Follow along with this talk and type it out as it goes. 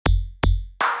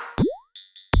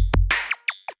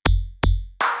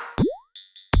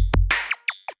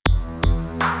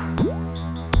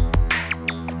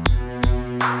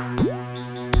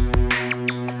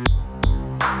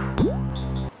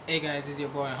guys, it's your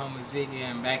boy Jigga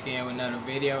and back again with another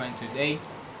video, and today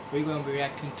we're going to be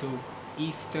reacting to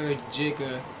Easter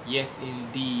Jigga Yes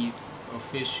Indeed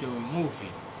official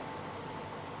movie.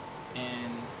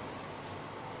 And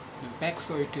the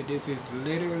backstory to this is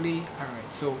literally,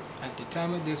 alright, so at the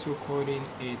time of this recording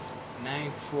it's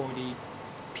 9:40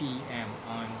 p.m.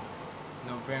 on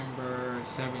November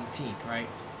 17th, right?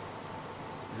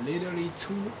 Literally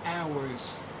 2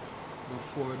 hours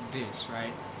before this,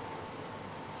 right?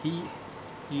 He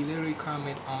literally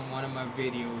commented on one of my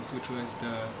videos, which was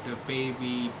the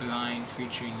Baby Blind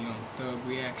featuring Young Thug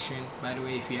reaction. By the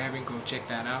way, if you haven't, go check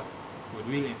that out. Would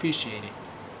really appreciate it.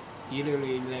 He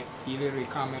literally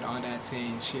commented on that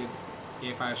saying, shit,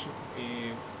 if I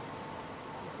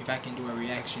can do a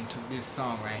reaction to this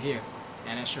song right here,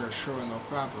 and I sure no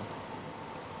problem.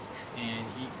 And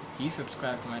he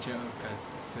subscribed to my channel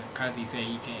because he said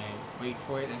he can't wait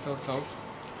for it, and so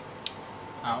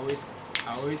I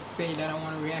always say that I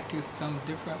want to react to some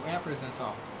different rappers and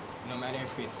so, no matter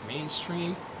if it's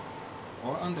mainstream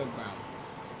or underground.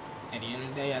 At the end of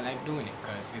the day, I like doing it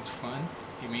because it's fun.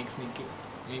 It makes me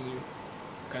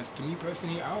because to me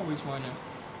personally, I always want to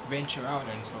venture out,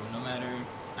 and so no matter if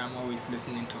I'm always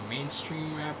listening to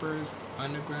mainstream rappers,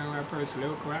 underground rappers,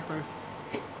 lyrical rappers,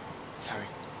 sorry,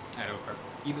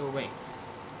 either way,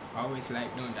 I always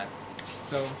like doing that.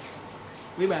 So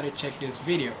we about to check this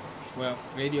video. Well,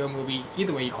 video, movie,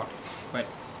 either way you call it, but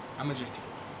I'm gonna just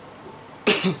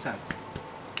sorry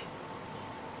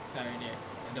there,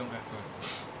 I don't got good.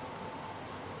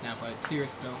 Now, but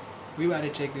serious though, we about to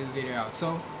check this video out.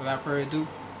 So without further ado,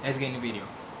 let's get in the video.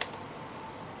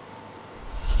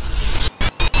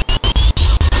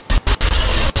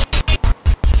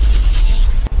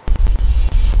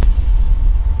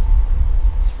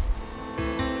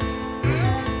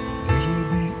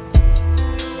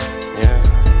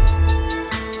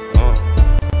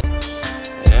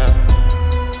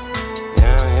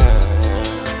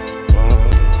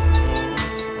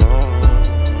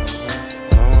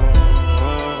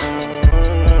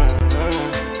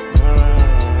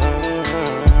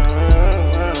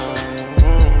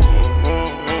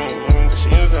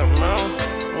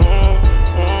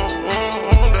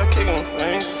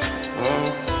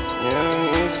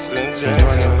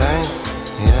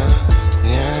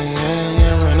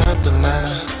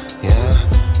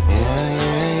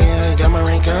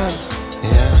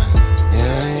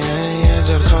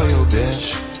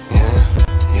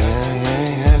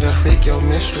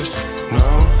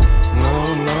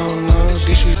 No,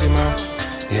 this shit in mouth.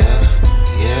 Yes,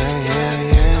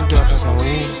 yeah. Do I pass my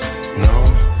weed? No.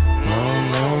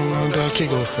 Do I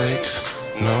kick with fakes?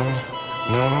 No.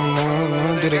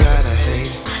 Did I gotta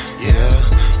hate?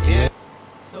 Yeah.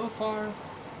 So far,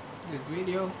 this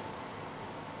video,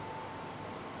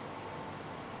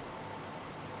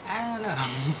 I don't know.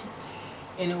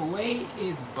 In a way,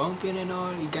 it's bumping and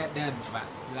all. You got that vibe,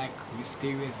 like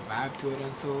mysterious vibe to it,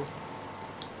 and so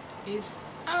it's,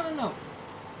 I don't know.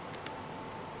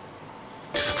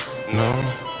 No,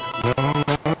 I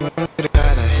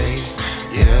gotta hate.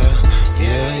 Yeah.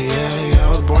 I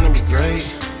was born to be great.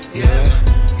 Yeah.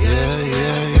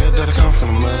 That I come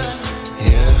from the mud.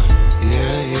 Yeah.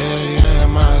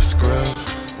 Am I a scrub?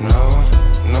 No.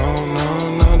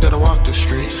 That I walk the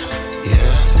streets.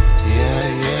 Yeah.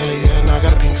 Now I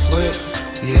got a pink slip.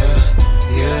 Yeah.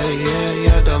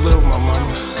 That I live with my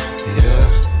mama.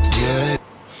 Yeah.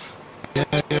 Now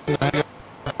I got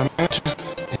a mansion.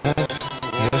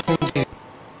 Yes, indeed.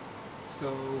 So,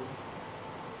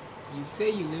 you say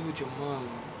you live with your mama,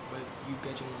 but you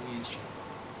got your own mansion.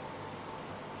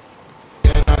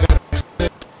 Yeah, now I got a pink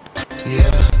slip.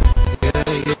 Yeah.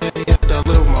 That I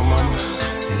live with my mama.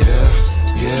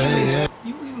 Yeah.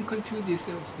 You even confused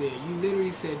yourselves there. You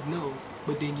literally said no,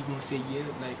 but then you gonna say yeah.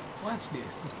 Like, watch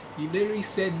this. You literally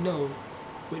said no,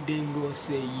 but then gonna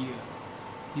say yeah.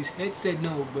 His head said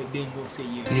no, but then gonna say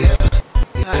yeah. Yeah.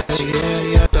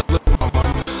 That look at my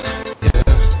mama.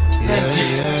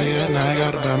 Yeah. Now I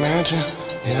got a mansion.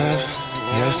 Yes,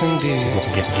 indeed.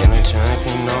 Give me a chance,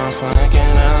 you know I'm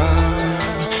fucking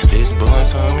up. These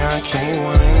bullets on me, I can't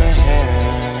one in the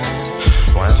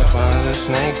hand. Watch out for the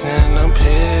snakes and the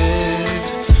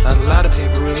pigs. A lot of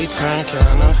people really turn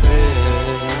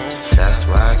counterfeit. That's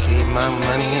why I keep my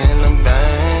money in the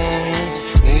bank.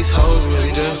 These hoes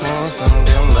really just want some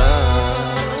damn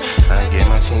love. I get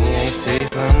my THC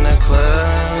from the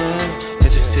club.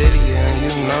 It's a city and you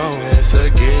know it's a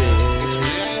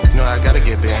gift. You know I gotta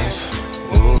get bands.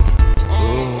 Ooh.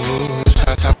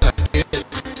 Tryna top it.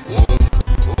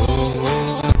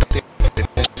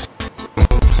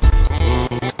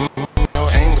 No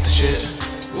aim with the shit.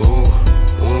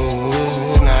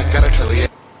 Now I gotta try to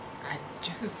get. I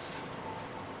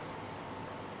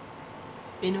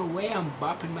in a way I'm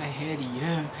bopping my head,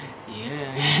 yeah,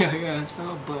 and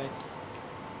so, but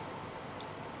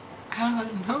I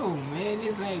don't know, man.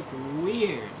 It's like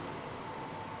weird.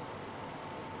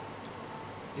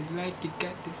 It's like it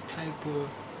got this type of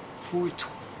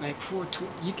 420.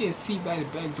 You can see by the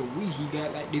bags of weed, he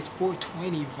got like this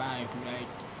 420 vibe. Like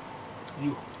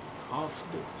you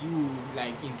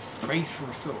like in space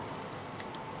or so.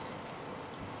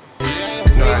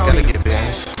 No, I gotta get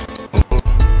bands.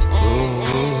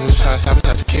 Ooh, trying to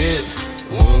sabotage the kid.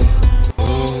 Ooh,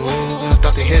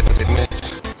 thought they hit, but they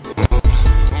missed.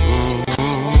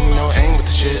 No aim with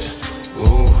the shit.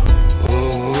 Ooh,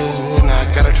 now I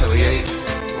gotta retaliate.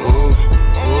 Ooh,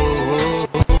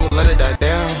 let it die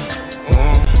down.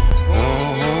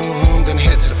 Then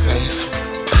hit to the face.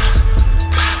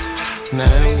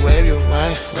 Now wave your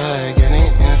white flag any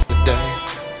instant day.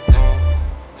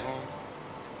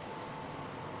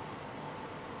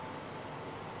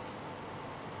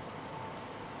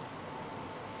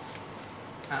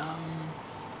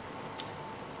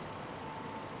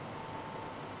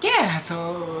 Yeah,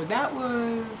 so that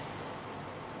was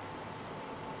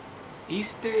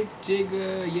Easter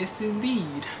Jigga, yes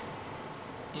indeed.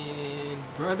 And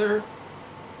brother,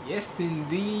 yes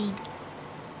indeed,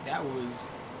 that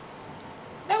was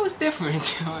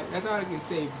different. That's all I can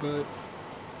say. But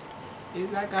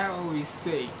it's like I always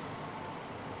say,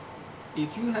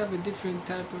 if you have a different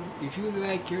type of, if you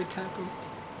like your type of,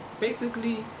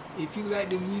 basically, if you like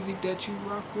the music that you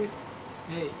rock with,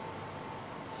 hey,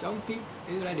 some people,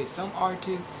 it's like this, some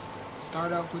artists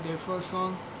start off with their first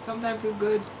song, sometimes it's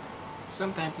good,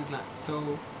 sometimes it's not.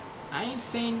 So I ain't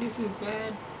saying this is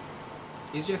bad,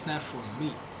 it's just not for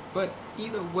me. But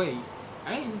either way,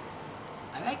 I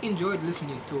like enjoyed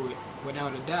listening to it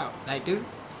without a doubt. Like this,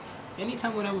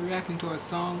 anytime when I'm reacting to a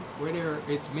song, whether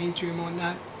it's mainstream or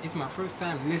not, it's my first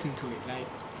time listening to it, like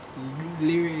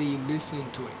literally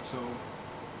listening to it. So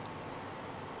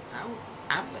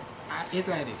it's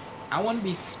like this. I'm gonna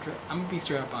be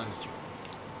straight up honest with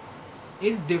you.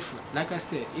 It's different. Like I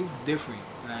said, it was different.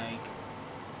 Like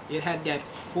it had that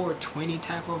 420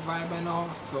 type of vibe and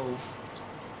all. So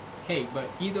hey, but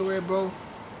either way, bro,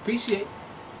 appreciate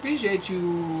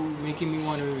you making me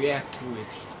want to react to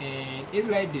it. And it's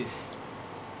like this.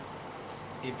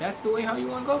 If that's the way how you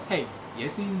want to go, hey,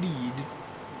 yes indeed,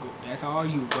 that's all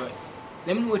you. But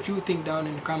let me know what you think down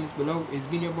in the comments below. It's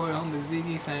been your boy Homeless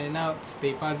Ziggy signing out.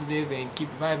 Stay positive and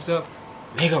keep the vibes up.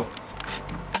 Let go.